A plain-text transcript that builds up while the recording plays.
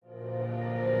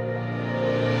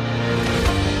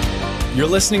You're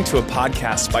listening to a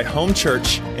podcast by Home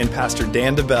Church and Pastor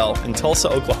Dan DeBell in Tulsa,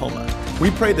 Oklahoma.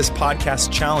 We pray this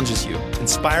podcast challenges you,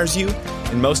 inspires you,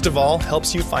 and most of all,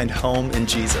 helps you find home in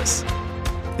Jesus.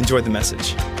 Enjoy the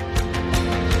message.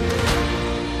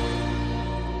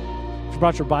 If you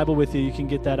brought your Bible with you, you can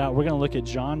get that out. We're going to look at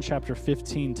John chapter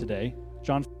 15 today.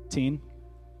 John 15.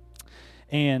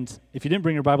 And if you didn't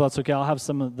bring your Bible, that's okay. I'll have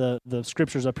some of the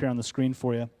scriptures up here on the screen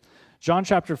for you. John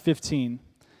chapter 15.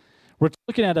 We're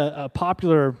looking at a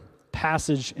popular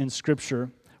passage in Scripture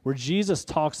where Jesus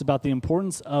talks about the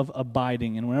importance of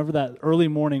abiding. And whenever that early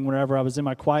morning, whenever I was in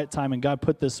my quiet time and God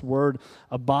put this word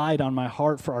abide on my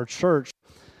heart for our church,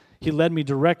 He led me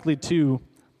directly to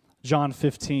John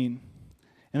 15.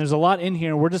 And there's a lot in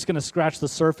here. We're just going to scratch the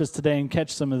surface today and catch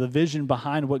some of the vision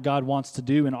behind what God wants to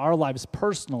do in our lives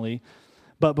personally.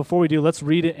 But before we do, let's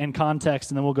read it in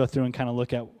context, and then we'll go through and kind of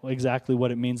look at exactly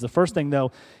what it means. The first thing,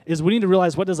 though, is we need to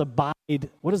realize what does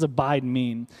abide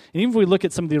mean? And even if we look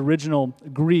at some of the original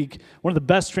Greek, one of the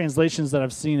best translations that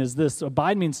I've seen is this.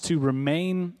 Abide means to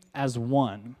remain as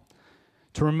one.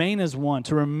 To remain as one.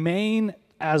 To remain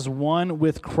as one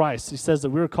with Christ. He says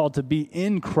that we're called to be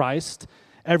in Christ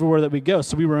everywhere that we go.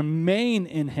 So we remain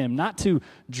in Him, not to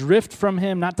drift from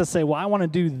Him, not to say, well, I want to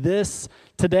do this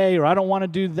today, or I don't want to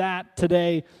do that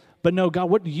today. But no, God,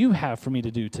 what do you have for me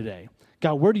to do today?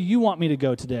 God, where do you want me to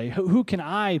go today? Who can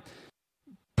I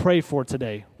pray for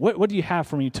today? What do you have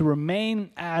for me? To remain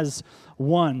as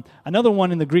one. Another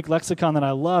one in the Greek lexicon that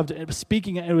I loved, it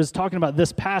was talking about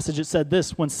this passage. It said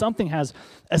this: when something has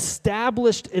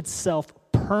established itself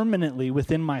permanently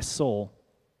within my soul,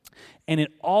 and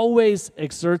it always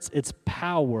exerts its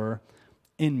power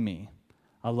in me.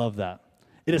 I love that.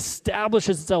 It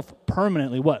establishes itself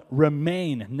permanently. What?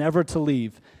 Remain, never to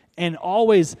leave. And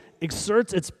always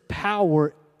exerts its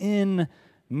power in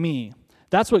me.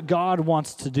 That's what God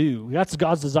wants to do. That's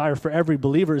God's desire for every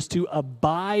believer, is to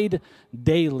abide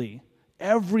daily.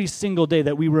 Every single day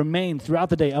that we remain throughout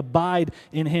the day, abide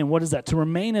in Him. What is that? To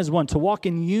remain as one, to walk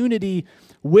in unity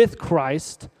with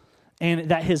Christ, and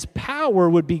that His power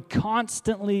would be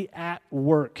constantly at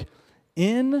work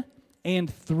in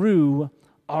and through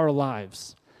our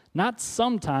lives. Not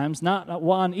sometimes,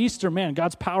 well, on Easter, man,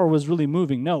 God's power was really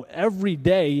moving. No, every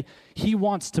day He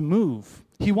wants to move.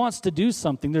 He wants to do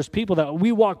something. There's people that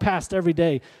we walk past every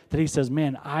day that He says,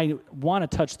 man, I want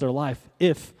to touch their life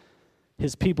if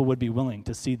His people would be willing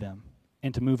to see them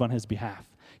and to move on His behalf.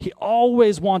 He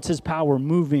always wants His power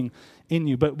moving in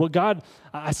you. But what God,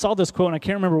 I saw this quote, and I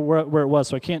can't remember where it was,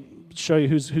 so I can't show you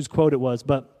whose quote it was,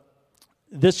 but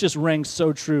this just rang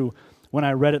so true when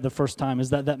I read it the first time, is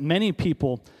that many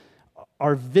people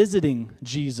are visiting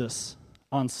Jesus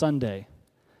on Sunday,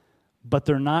 but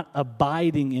they're not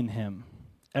abiding in Him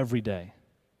every day.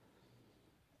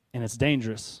 And it's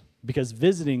dangerous, because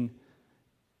visiting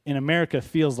in America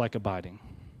feels like abiding.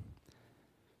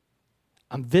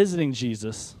 I'm visiting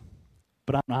Jesus,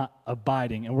 but I'm not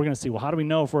abiding. And we're going to see, well, how do we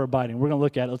know if we're abiding? We're going to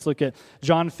look at it. Let's look at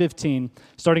John 15,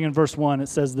 starting in verse 1. It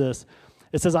says this.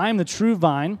 It says, I am the true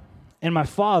vine, and my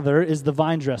Father is the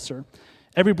vine dresser.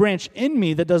 Every branch in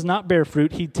me that does not bear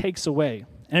fruit, He takes away.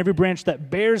 And every branch that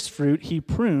bears fruit, He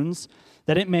prunes,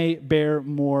 that it may bear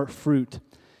more fruit.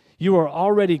 You are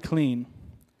already clean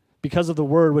because of the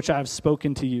word which I have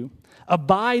spoken to you.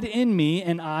 Abide in me,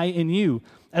 and I in you.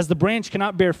 As the branch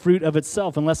cannot bear fruit of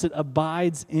itself unless it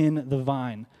abides in the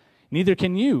vine, neither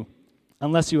can you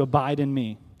unless you abide in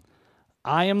me.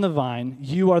 I am the vine,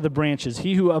 you are the branches.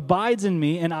 He who abides in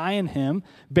me and I in him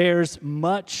bears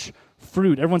much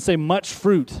fruit. Everyone say much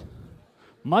fruit.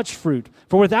 Much fruit.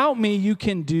 For without me you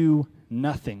can do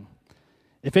nothing.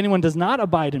 If anyone does not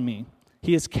abide in me,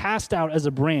 he is cast out as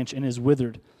a branch and is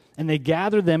withered. And they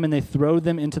gather them and they throw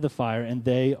them into the fire, and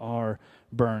they are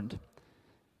burned.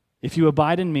 If you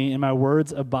abide in me and my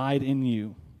words abide in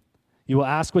you, you will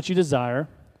ask what you desire,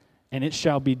 and it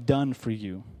shall be done for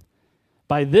you.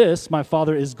 By this my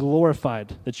Father is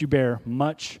glorified, that you bear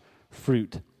much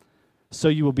fruit, so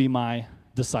you will be my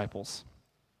disciples.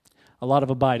 A lot of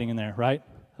abiding in there, right?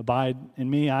 Abide in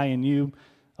me, I in you,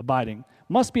 abiding.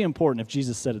 Must be important if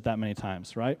Jesus said it that many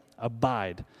times, right?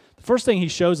 Abide. The first thing He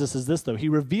shows us is this, though. He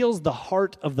reveals the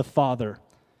heart of the Father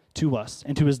to us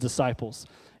and to His disciples.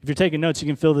 If you're taking notes,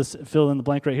 you can fill in the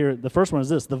blank right here. The first one is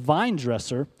this: the vine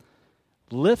dresser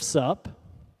lifts up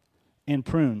and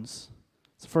prunes.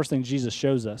 It's the first thing Jesus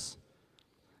shows us.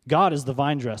 God is the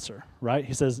vine dresser, right?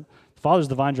 He says, the Father's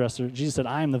the vine dresser. Jesus said,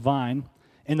 I am the vine,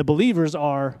 and the believers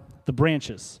are the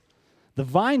branches. The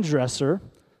vine dresser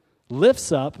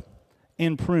lifts up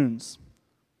and prunes.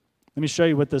 Let me show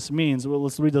you what this means. Well,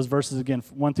 let's read those verses again,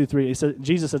 1 through 3.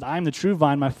 Jesus said, I am the true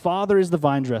vine. My Father is the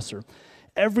vine dresser.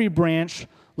 Every branch,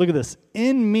 look at this,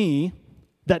 in me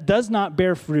that does not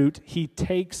bear fruit, he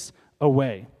takes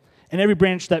away. And every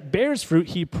branch that bears fruit,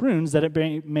 he prunes that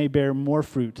it may bear more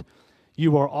fruit.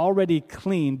 You are already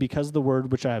clean because of the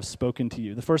word which I have spoken to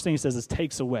you. The first thing he says is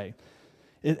takes away.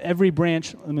 Every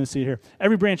branch, let me see here.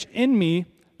 Every branch in me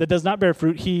that does not bear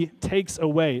fruit, he takes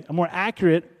away. A more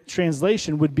accurate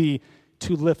translation would be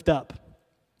to lift up.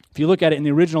 If you look at it in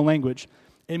the original language,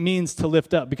 it means to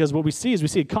lift up, because what we see is we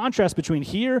see a contrast between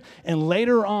here and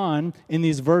later on in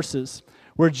these verses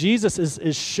where Jesus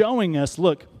is showing us,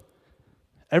 look,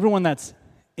 everyone that's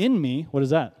in me, what is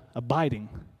that? Abiding.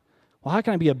 Well, how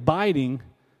can I be abiding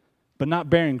but not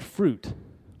bearing fruit?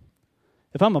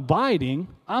 If I'm abiding,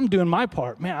 I'm doing my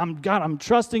part. Man, I'm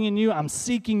trusting in you. I'm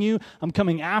seeking you. I'm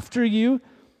coming after you.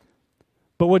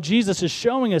 But what Jesus is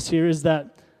showing us here is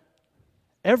that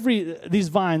these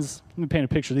vines, let me paint a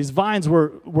picture. These vines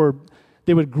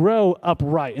they would grow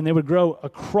upright, and they would grow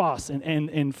across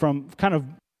and from kind of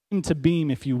beam to beam,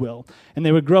 if you will. And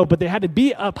they would grow, but they had to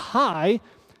be up high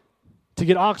to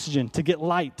get oxygen, to get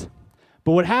light.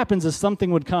 But what happens is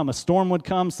something would come, a storm would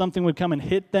come, something would come and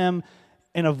hit them,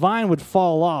 and a vine would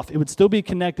fall off. It would still be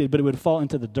connected, but it would fall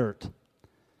into the dirt.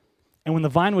 And when the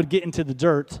vine would get into the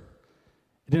dirt,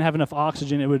 it didn't have enough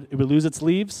oxygen, it would lose its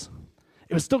leaves.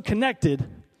 It was still connected,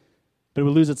 but it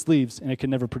would lose its leaves, and it could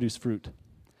never produce fruit.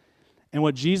 And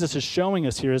what Jesus is showing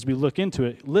us here as we look into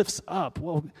it, lifts up.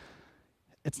 Well,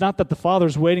 it's not that the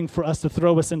Father's waiting for us to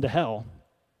throw us into hell.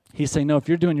 He's saying, no, if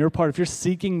you're doing your part, if you're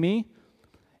seeking me,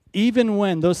 even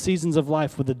when those seasons of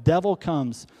life where the devil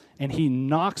comes and he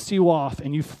knocks you off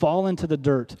and you fall into the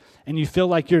dirt and you feel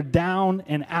like you're down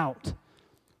and out,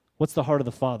 what's the heart of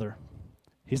the Father?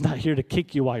 He's not here to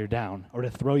kick you while you're down or to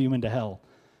throw you into hell.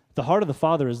 The heart of the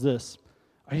Father is this.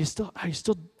 Are you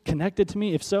still connected to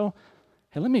me? If so,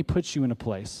 hey, let me put you in a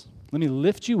place. Let me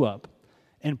lift you up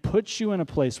and put you in a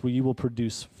place where you will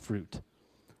produce fruit.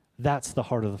 That's the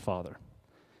heart of the Father.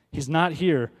 He's not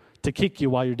here to kick you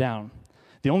while you're down.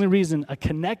 The only reason a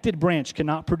connected branch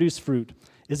cannot produce fruit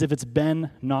is if it's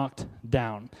been knocked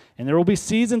down. And there will be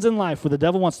seasons in life where the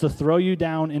devil wants to throw you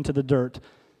down into the dirt.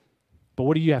 But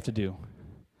what do you have to do?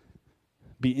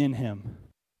 Be in him.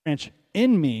 Branch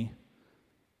in me,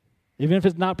 even if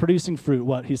it's not producing fruit,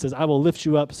 what? He says, I will lift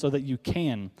you up so that you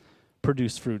can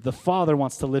produce fruit. The Father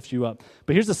wants to lift you up.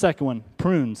 But here's the second one,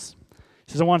 prunes.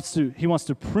 He says, he wants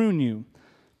to prune you.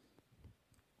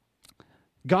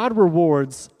 God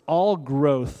rewards all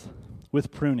growth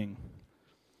with pruning.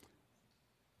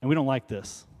 And we don't like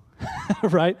this,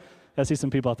 right? I see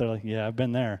some people out there like, yeah, I've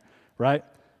been there, right?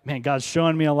 Man, God's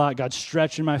showing me a lot. God's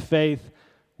stretching my faith,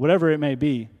 whatever it may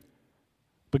be.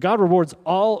 But God rewards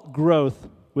all growth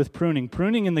with pruning.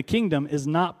 Pruning in the kingdom is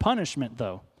not punishment,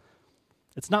 though.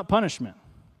 It's not punishment.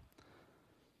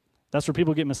 That's where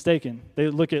people get mistaken. They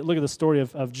look at the story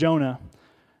of Jonah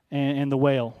and the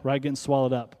whale, right, getting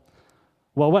swallowed up.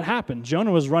 Well, what happened?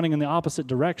 Jonah was running in the opposite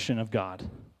direction of God.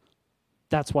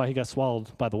 That's why he got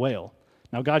swallowed by the whale.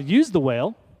 Now, God used the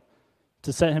whale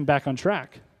to set him back on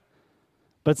track.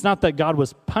 But it's not that God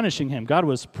was punishing him. God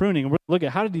was pruning. And look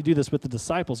at how did he do this with the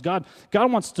disciples? God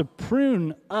wants to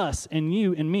prune us and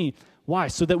you and me. Why?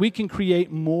 So that we can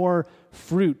create more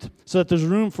fruit, so that there's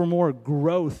room for more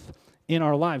growth in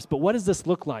our lives. But what does this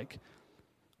look like?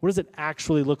 What does it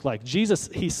actually look like? Jesus,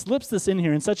 he slips this in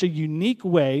here in such a unique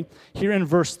way. Here in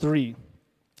verse 3,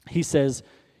 he says,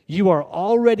 you are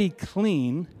already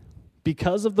clean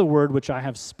because of the word which I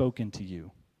have spoken to you.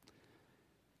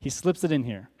 He slips it in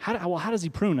here. How does he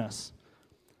prune us?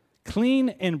 Clean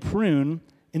and prune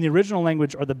in the original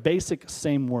language are the basic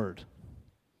same word.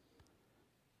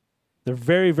 They're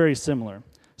very, very similar.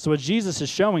 So what Jesus is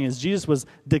showing is Jesus was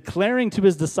declaring to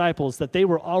his disciples that they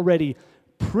were already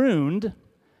pruned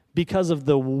because of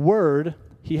the word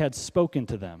he had spoken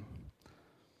to them.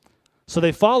 So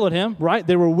they followed him, right?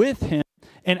 They were with him.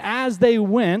 And as they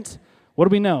went, what do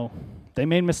we know? They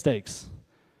made mistakes,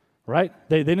 right?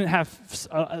 They didn't have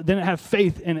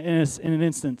faith in an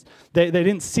instant. They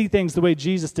didn't see things the way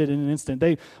Jesus did in an instant.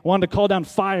 They wanted to call down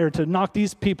fire to knock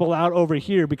these people out over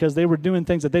here because they were doing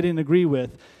things that they didn't agree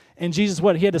with. And Jesus,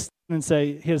 what? He had to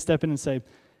step in and say,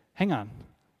 hang on,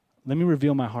 let me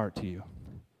reveal my heart to you.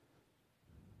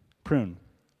 Prune.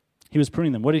 He was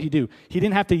pruning them. What did he do? He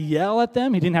didn't have to yell at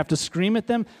them. He didn't have to scream at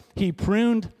them. He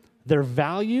pruned their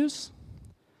values.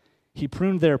 He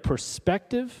pruned their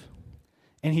perspective.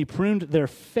 And he pruned their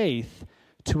faith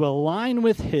to align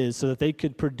with his so that they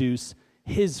could produce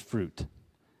his fruit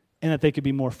and that they could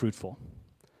be more fruitful.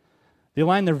 They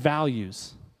aligned their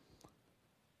values.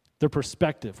 Their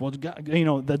perspective. Well, God,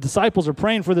 the disciples are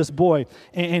praying for this boy,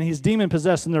 and he's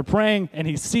demon-possessed, and they're praying, and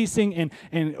he's ceasing, and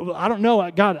I don't know,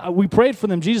 God, we prayed for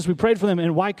them. Jesus, we prayed for them,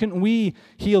 and why couldn't we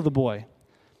heal the boy?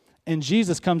 And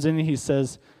Jesus comes in, and he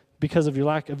says, because of your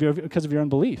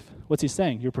unbelief. What's he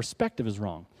saying? Your perspective is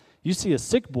wrong. You see a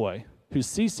sick boy who's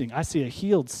ceasing. I see a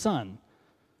healed son.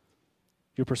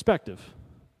 Your perspective.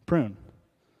 Prune.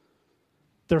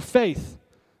 Their faith.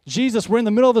 Jesus, we're in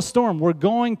the middle of a storm. We're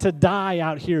going to die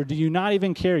out here. Do you not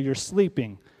even care? You're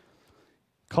sleeping.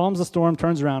 Calms the storm,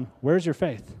 turns around. Where's your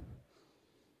faith?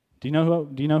 Do you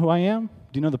know who I am?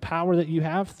 Do you know the power that you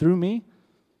have through me?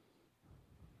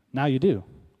 Now you do.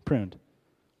 Pruned.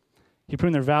 He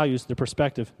pruned their values, their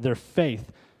perspective, their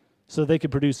faith, so they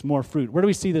could produce more fruit. Where do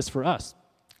we see this for us?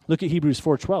 Look at Hebrews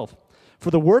 4:12. For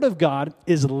the word of God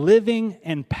is living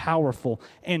and powerful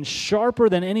and sharper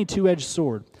than any two-edged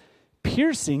sword,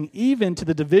 piercing even to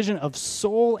the division of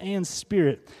soul and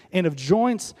spirit, and of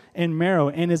joints and marrow,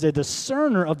 and is a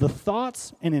discerner of the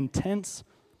thoughts and intents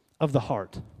of the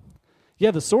heart.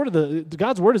 Yeah,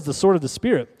 God's word is the sword of the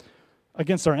Spirit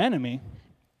against our enemy,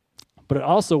 but it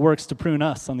also works to prune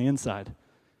us on the inside,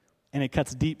 and it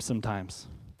cuts deep sometimes.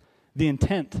 The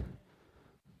intent,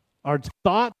 our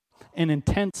thoughts and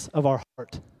intents of our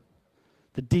heart,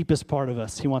 the deepest part of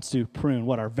us, he wants to prune.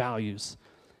 What? Our values,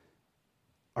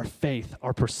 our faith,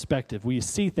 our perspective. We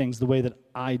see things the way that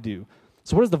I do.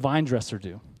 So what does the vine dresser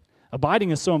do?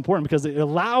 Abiding is so important because it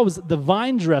allows the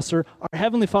vine dresser, our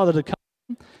Heavenly Father,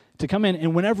 to come in,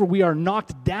 and whenever we are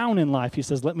knocked down in life, he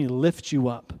says, let me lift you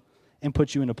up and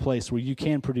put you in a place where you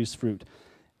can produce fruit.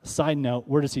 Side note,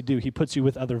 what does he do? He puts you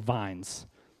with other vines.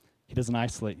 He doesn't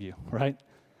isolate you, right?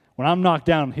 When I'm knocked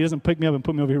down, he doesn't pick me up and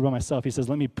put me over here by myself. He says,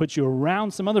 let me put you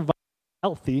around some other vines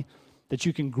healthy that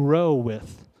you can grow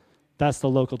with. That's the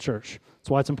local church. That's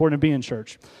why it's important to be in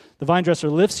church. The vine dresser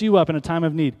lifts you up in a time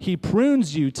of need. He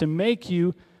prunes you to make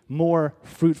you more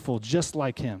fruitful, just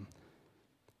like him.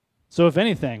 So if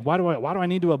anything, why do I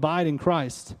need to abide in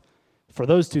Christ? For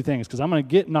those two things, because I'm going to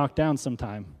get knocked down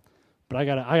sometime, but I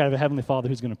got to have a Heavenly Father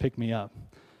who's going to pick me up.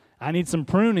 I need some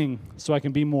pruning so I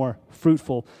can be more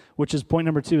fruitful, which is point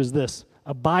number 2 is this.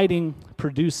 Abiding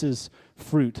produces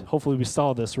fruit. Hopefully we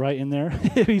saw this right in there.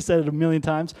 He said it a million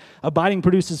times. Abiding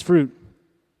produces fruit.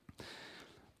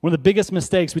 One of the biggest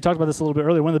mistakes, we talked about this a little bit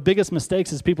earlier, one of the biggest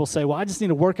mistakes is people say, well, I just need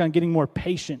to work on getting more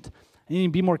patient. I need to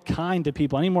be more kind to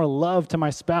people. I need more love to my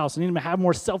spouse. I need to have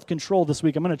more self-control this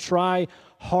week. I'm going to try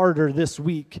harder this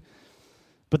week.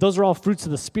 But those are all fruits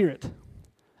of the Spirit.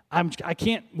 I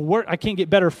can't get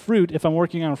better fruit if I'm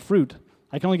working on fruit.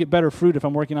 I can only get better fruit if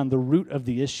I'm working on the root of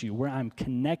the issue, where I'm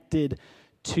connected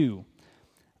to.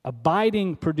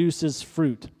 Abiding produces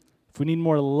fruit. If we need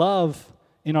more love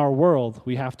in our world,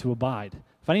 we have to abide.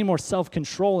 If I need more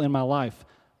self-control in my life,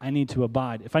 I need to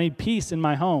abide. If I need peace in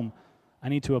my home, I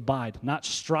need to abide, not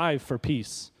strive for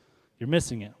peace. You're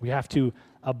missing it. We have to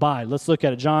abide. Let's look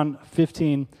at it. John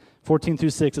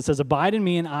 15:14-6. It says, abide in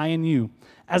me and I in you.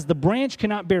 As the branch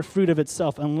cannot bear fruit of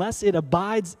itself unless it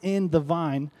abides in the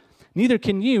vine, neither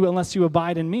can you unless you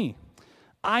abide in me.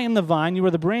 I am the vine, you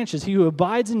are the branches. He who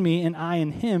abides in me and I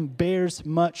in him bears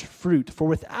much fruit. For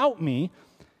without me,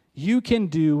 you can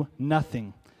do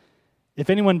nothing.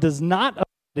 If anyone does not abide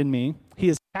in me, he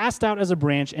is cast out as a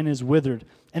branch and is withered.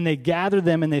 And they gather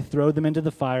them and they throw them into the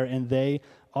fire and they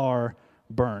are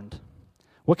burned.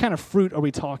 What kind of fruit are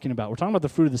we talking about? We're talking about the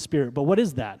fruit of the Spirit, but what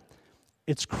is that?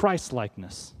 It's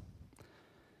Christ-likeness.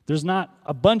 There's not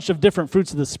a bunch of different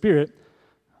fruits of the Spirit.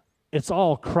 It's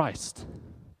all Christ.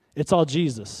 It's all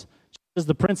Jesus. Jesus is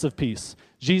the Prince of Peace.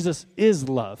 Jesus is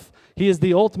love. He is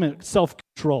the ultimate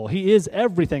self-control. He is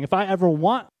everything. If I ever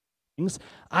want things,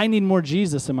 I need more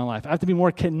Jesus in my life. I have to be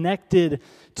more connected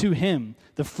to him.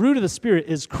 The fruit of the Spirit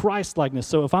is Christ-likeness.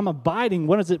 So if I'm abiding,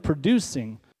 what is it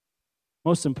producing?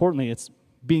 Most importantly, it's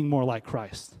being more like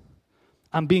Christ.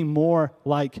 I'm being more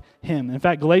like him. In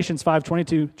fact, Galatians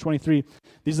 5:22-23,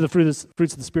 these are the fruits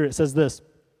of the Spirit. It says this,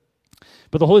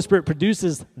 but the Holy Spirit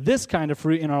produces this kind of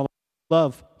fruit in our life: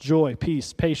 love, joy,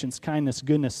 peace, patience, kindness,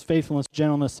 goodness, faithfulness,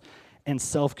 gentleness, and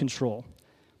self-control.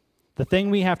 The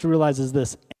thing we have to realize is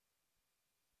this: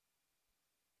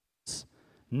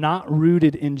 not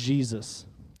rooted in Jesus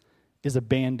is a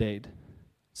Band-Aid.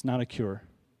 It's not a cure.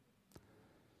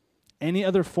 Any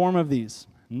other form of these,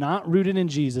 not rooted in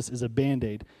Jesus, is a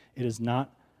Band-Aid. It is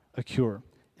not a cure.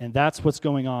 And that's what's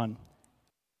going on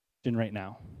right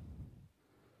now.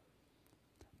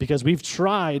 Because we've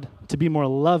tried to be more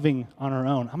loving on our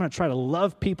own. I'm going to try to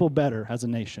love people better as a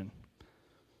nation.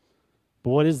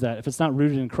 But what is that? If it's not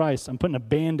rooted in Christ, I'm putting a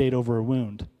Band-Aid over a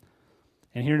wound.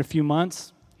 And here in a few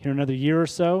months, here in another year or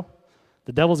so,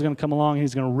 The devil's going to come along and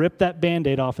he's going to rip that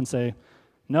Band-Aid off and say,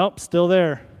 nope, still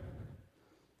there.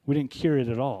 We didn't cure it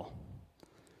at all.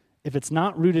 If it's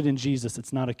not rooted in Jesus,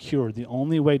 it's not a cure. The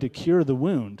only way to cure the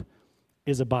wound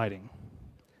is abiding.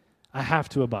 I have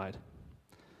to abide.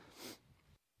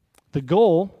 The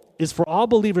goal is for all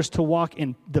believers to walk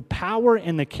in the power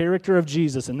and the character of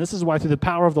Jesus. And this is why through the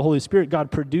power of the Holy Spirit,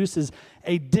 God produces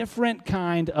a different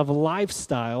kind of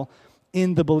lifestyle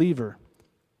in the believer.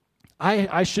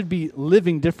 I should be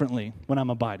living differently when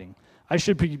I'm abiding. I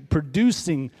should be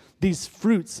producing these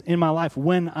fruits in my life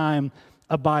when I'm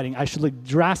abiding. I should look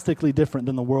drastically different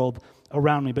than the world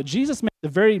around me. But Jesus makes a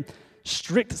very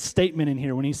strict statement in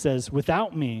here when he says,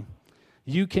 without me,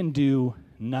 you can do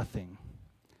nothing.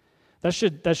 That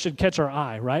should catch our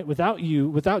eye, right? Without you,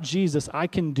 without Jesus, I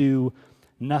can do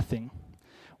nothing.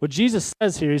 What Jesus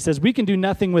says here, he says, we can do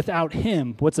nothing without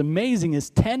him. What's amazing is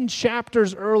 10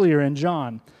 chapters earlier in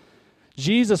John,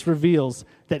 Jesus reveals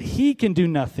that he can do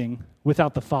nothing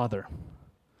without the Father.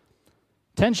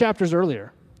 10 chapters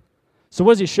earlier. So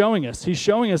what is he showing us? He's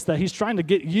showing us that he's trying to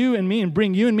get you and me and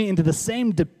bring you and me into the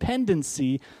same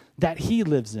dependency that he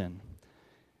lives in.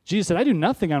 Jesus said, I do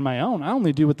nothing on my own. I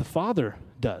only do what the Father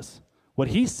does, what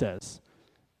he says.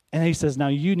 And he says, now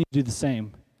you need to do the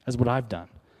same as what I've done.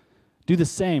 Do the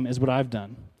same as what I've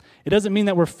done. It doesn't mean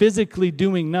that we're physically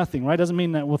doing nothing, right? It doesn't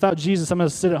mean that without Jesus, I'm going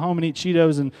to sit at home and eat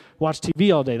Cheetos and watch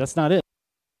TV all day. That's not it.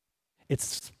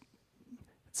 It's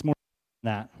more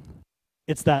than that.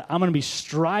 It's that I'm going to be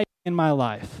striving in my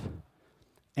life,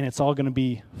 and it's all going to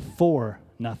be for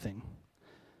nothing.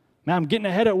 Man, I'm getting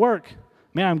ahead at work.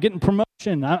 Man, I'm getting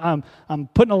promotion. I'm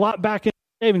putting a lot back in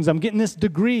savings. I'm getting this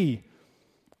degree.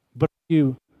 But are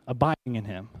you abiding in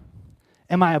him?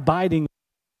 Am I abiding?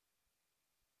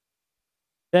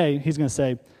 Today, he's going to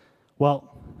say,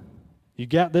 well, you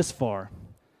got this far,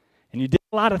 and you did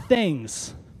a lot of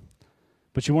things,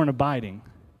 but you weren't abiding.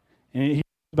 And he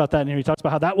talks about that in here. He talks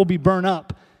about how that will be burned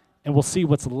up, and we'll see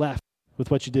what's left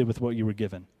with what you did with what you were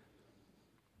given.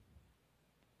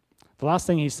 The last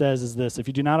thing he says is this: if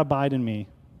you do not abide in me,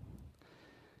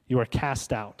 you are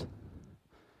cast out.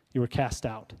 You are cast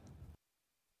out.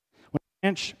 When a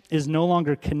branch is no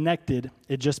longer connected,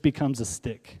 it just becomes a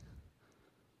stick.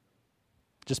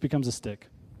 Just becomes a stick.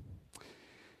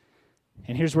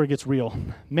 And here's where it gets real.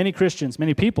 Many Christians,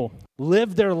 many people,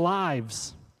 live their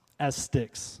lives as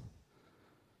sticks.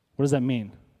 What does that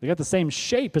mean? They got the same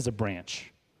shape as a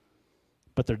branch,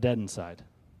 but they're dead inside.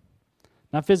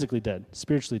 Not physically dead,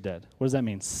 spiritually dead. What does that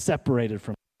mean? Separated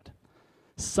from God.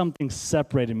 Something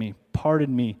separated me, parted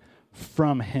me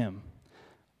from him.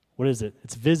 What is it?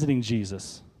 It's visiting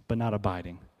Jesus, but not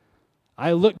abiding.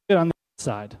 I look good on the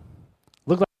outside.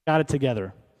 Look like I got it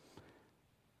together,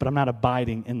 but I'm not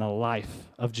abiding in the life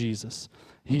of Jesus.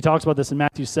 He talks about this in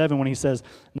Matthew 7 when he says,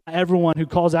 not everyone who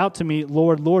calls out to me,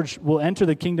 Lord, Lord, will enter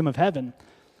the kingdom of heaven.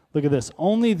 Look at this.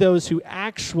 Only those who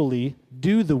actually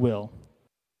do the will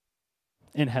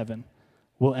in heaven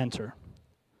will enter.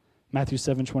 Matthew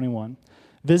 7:21.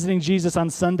 Visiting Jesus on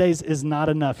Sundays is not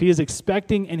enough. He is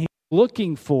expecting and he's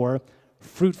looking for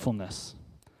fruitfulness.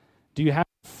 Do you have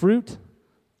fruit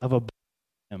of abiding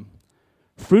in him?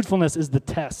 Fruitfulness is the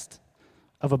test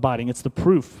of abiding. It's the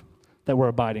proof that we're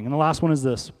abiding. And the last one is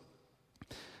this.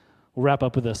 We'll wrap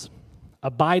up with this.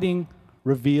 Abiding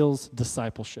reveals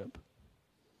discipleship.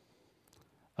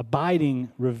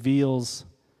 Abiding reveals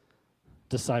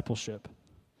discipleship.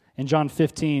 In John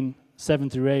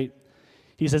 15:7-8,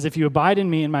 he says, if you abide in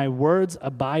me and my words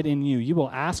abide in you, you will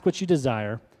ask what you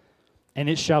desire, and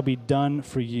it shall be done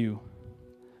for you.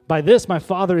 By this my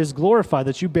Father is glorified,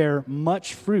 that you bear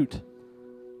much fruit,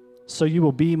 so you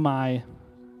will be my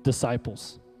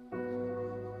disciples.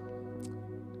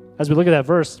 As we look at that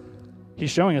verse,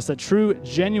 he's showing us that true,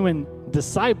 genuine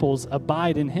disciples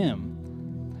abide in him.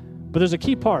 But there's a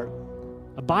key part.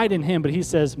 Abide in him, but he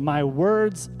says, my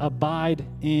words abide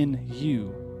in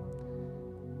you.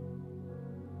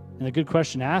 And a good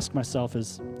question to ask myself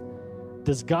is,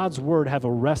 does God's word have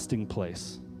a resting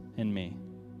place in me?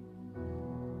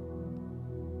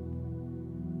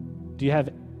 Do you have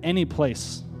any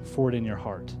place for it in your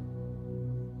heart?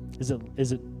 Is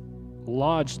it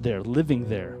lodged there, living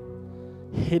there,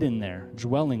 hidden there,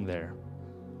 dwelling there?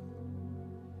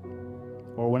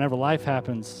 Or whenever life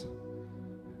happens,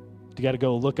 you got to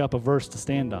go look up a verse to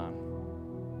stand on?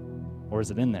 Or is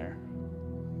it in there?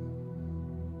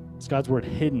 Is God's word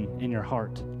hidden in your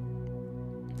heart?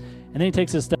 And then he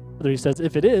takes it a step further. He says,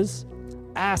 if it is,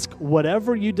 ask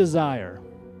whatever you desire.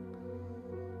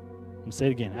 I'm going to say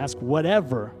it again. Ask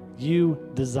whatever you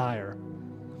desire.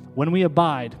 When we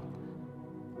abide,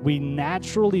 we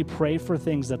naturally pray for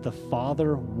things that the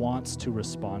Father wants to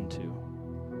respond to.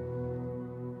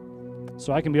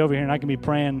 So I can be over here and I can be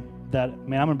praying that,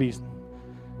 man, I'm going to be,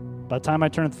 by the time I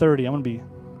turn 30, I'm going to be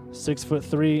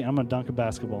 6'3", and I'm going to dunk a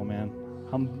basketball, man.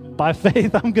 By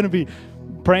faith, I'm going to be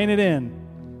praying it in.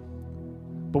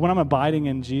 But when I'm abiding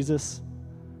in Jesus,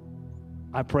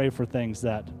 I pray for things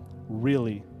that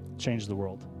really change the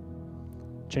world.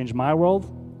 Change my world,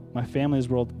 my family's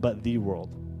world, but the world.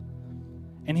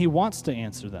 And he wants to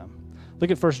answer them.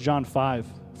 Look at 1 John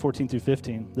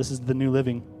 5:14-15. This is the New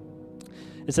Living.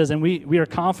 It says, and we are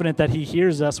confident that he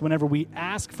hears us whenever we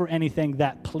ask for anything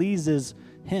that pleases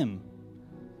him,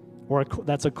 or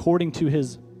that's according to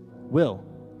his will.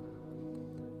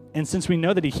 And since we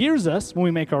know that he hears us when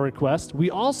we make our request, we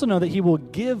also know that he will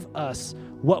give us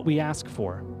what we ask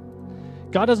for.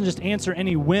 God doesn't just answer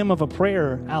any whim of a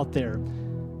prayer out there,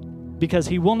 because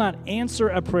he will not answer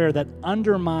a prayer that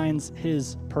undermines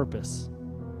his purpose.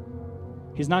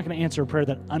 He's not going to answer a prayer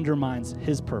that undermines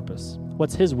his purpose.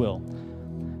 What's his will?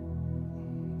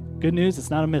 Good news, it's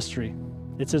not a mystery.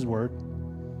 It's his word.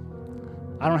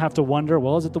 I don't have to wonder,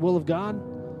 well, is it the will of God?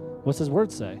 What's his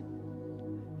word say?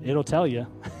 It'll tell you.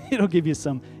 It'll give you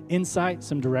some insight,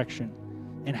 some direction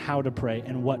in how to pray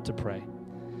and what to pray.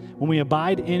 When we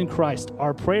abide in Christ,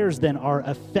 our prayers then are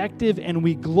effective and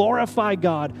we glorify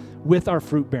God with our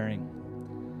fruit bearing.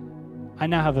 I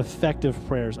now have effective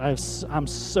prayers. I'm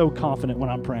so confident when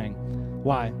I'm praying.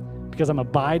 Why? Because I'm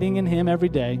abiding in him every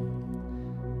day.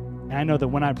 And I know that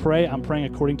when I pray, I'm praying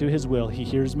according to his will. He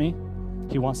hears me.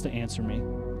 He wants to answer me.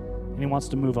 And he wants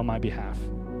to move on my behalf.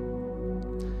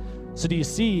 So do you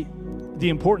see the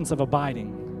importance of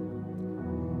abiding?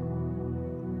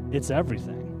 It's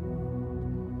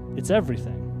everything. It's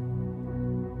everything.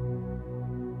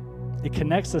 It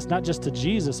connects us not just to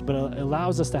Jesus, but it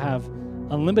allows us to have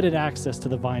unlimited access to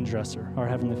the vine dresser, our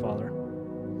Heavenly Father.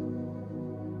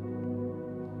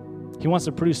 He wants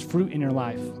to produce fruit in your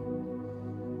life.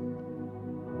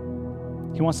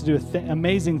 He wants to do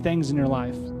amazing things in your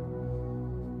life.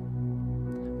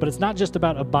 But it's not just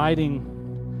about abiding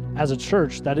as a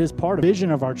church. That is part of the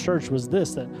vision of our church was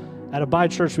this, that at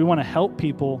Abide Church, we want to help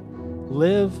people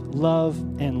live, love,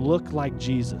 and look like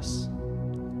Jesus.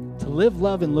 To live,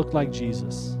 love, and look like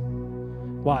Jesus.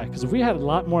 Why? Because if we had a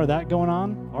lot more of that going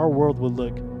on, our world would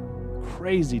look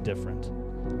crazy different.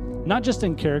 Not just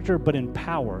in character, but in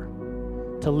power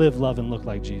to live, love, and look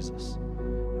like Jesus.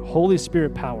 Holy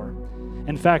Spirit power.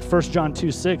 In fact, 1 John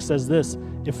 2:6 says this,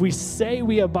 if we say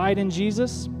we abide in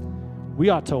Jesus, we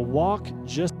ought to walk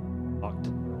just as he walked.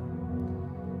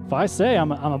 If I say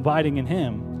I'm abiding in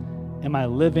him, am I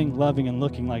living, loving, and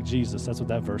looking like Jesus? That's what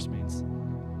that verse means.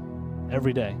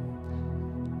 Every day.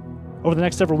 Over the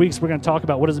next several weeks, we're going to talk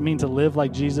about what does it mean to live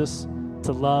like Jesus,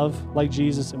 to love like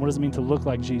Jesus, and what does it mean to look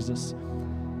like Jesus.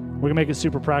 We're going to make it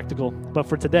super practical. But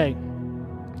for today,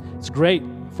 it's great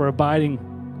for abiding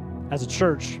as a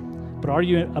church, but are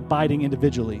you abiding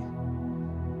individually?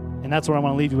 And that's what I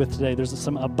want to leave you with today. There's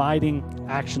some abiding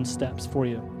action steps for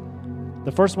you.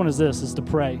 The first one is this, is to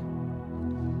pray.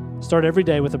 Start every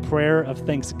day with a prayer of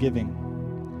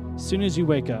thanksgiving. As soon as you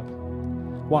wake up.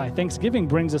 Why? Thanksgiving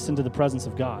brings us into the presence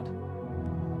of God.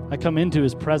 I come into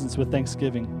his presence with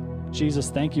thanksgiving.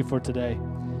 Jesus, thank you for today.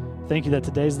 Thank you that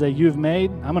today's the day you've made.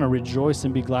 I'm going to rejoice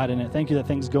and be glad in it. Thank you that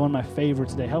things go in my favor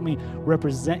today. Help me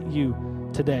represent you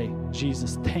today.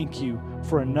 Jesus, thank you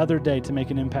for another day to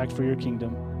make an impact for your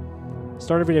kingdom.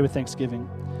 Start every day with thanksgiving.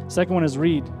 Second one is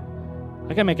read. I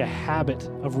got to make a habit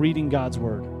of reading God's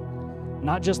word.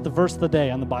 Not just the verse of the day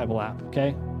on the Bible app,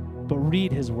 okay? But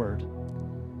read his word.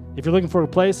 If you're looking for a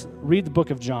place, read the book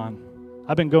of John.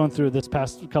 I've been going through this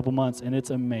past couple months, and it's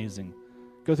amazing.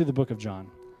 Go through the book of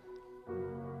John.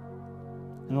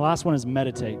 And the last one is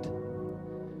meditate.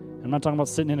 I'm not talking about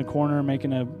sitting in a corner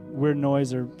making a weird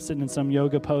noise or sitting in some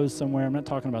yoga pose somewhere. I'm not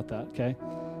talking about that, okay?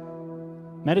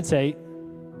 Meditate,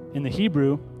 in the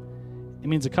Hebrew, it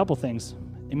means a couple things.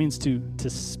 It means to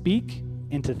speak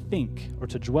and to think or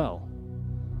to dwell.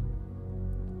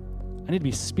 I need to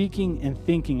be speaking and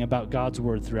thinking about God's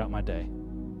word throughout my day.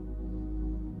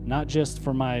 Not just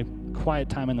for my quiet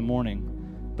time in the morning,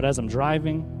 but as I'm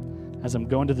driving, as I'm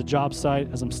going to the job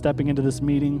site, as I'm stepping into this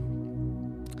meeting,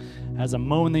 as I'm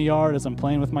mowing the yard, as I'm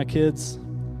playing with my kids,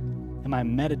 am I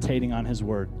meditating on his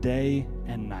word day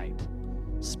and night,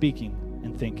 speaking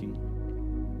and thinking?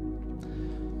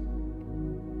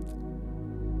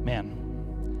 Man,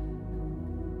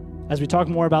 as we talk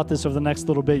more about this over the next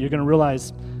little bit, you're going to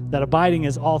realize that abiding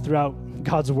is all throughout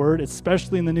God's word,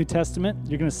 especially in the New Testament.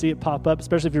 You're going to see it pop up,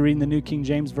 especially if you're reading the New King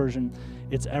James Version.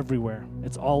 It's everywhere.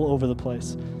 It's all over the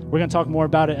place. We're going to talk more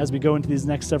about it as we go into these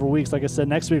next several weeks. Like I said,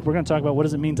 next week, we're going to talk about what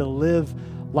does it mean to live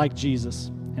like Jesus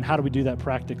and how do we do that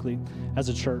practically as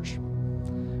a church.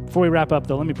 Before we wrap up,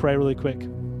 though, let me pray really quick.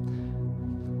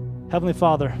 Heavenly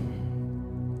Father,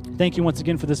 thank you once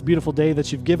again for this beautiful day that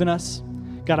you've given us.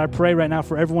 God, I pray right now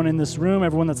for everyone in this room,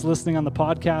 everyone that's listening on the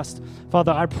podcast.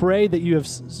 Father, I pray that you have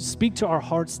speak to our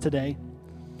hearts today,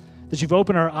 that you've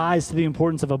opened our eyes to the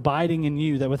importance of abiding in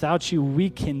you, that without you, we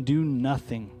can do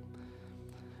nothing.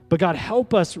 But God,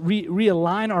 help us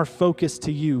realign our focus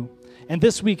to you. And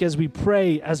this week, as we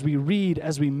pray, as we read,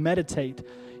 as we meditate,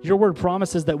 your word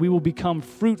promises that we will become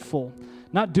fruitful,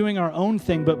 not doing our own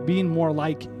thing, but being more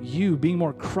like you, being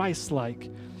more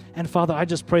Christ-like. And Father, I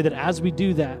just pray that as we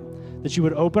do that, that you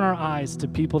would open our eyes to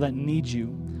people that need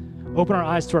you. Open our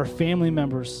eyes to our family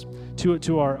members,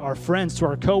 to our friends, to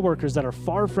our coworkers that are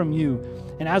far from you.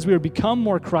 And as we become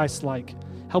more Christ-like,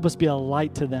 help us be a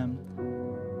light to them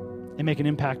and make an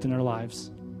impact in their lives.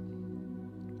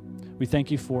 We thank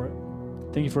you for it.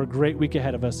 Thank you for a great week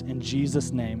ahead of us. In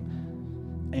Jesus' name,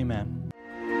 amen.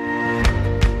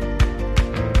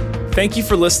 Thank you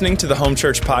for listening to the Home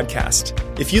Church Podcast.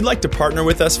 If you'd like to partner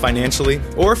with us financially,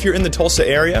 or if you're in the Tulsa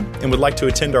area and would like to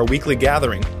attend our weekly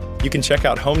gathering, you can check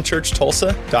out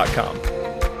homechurchtulsa.com.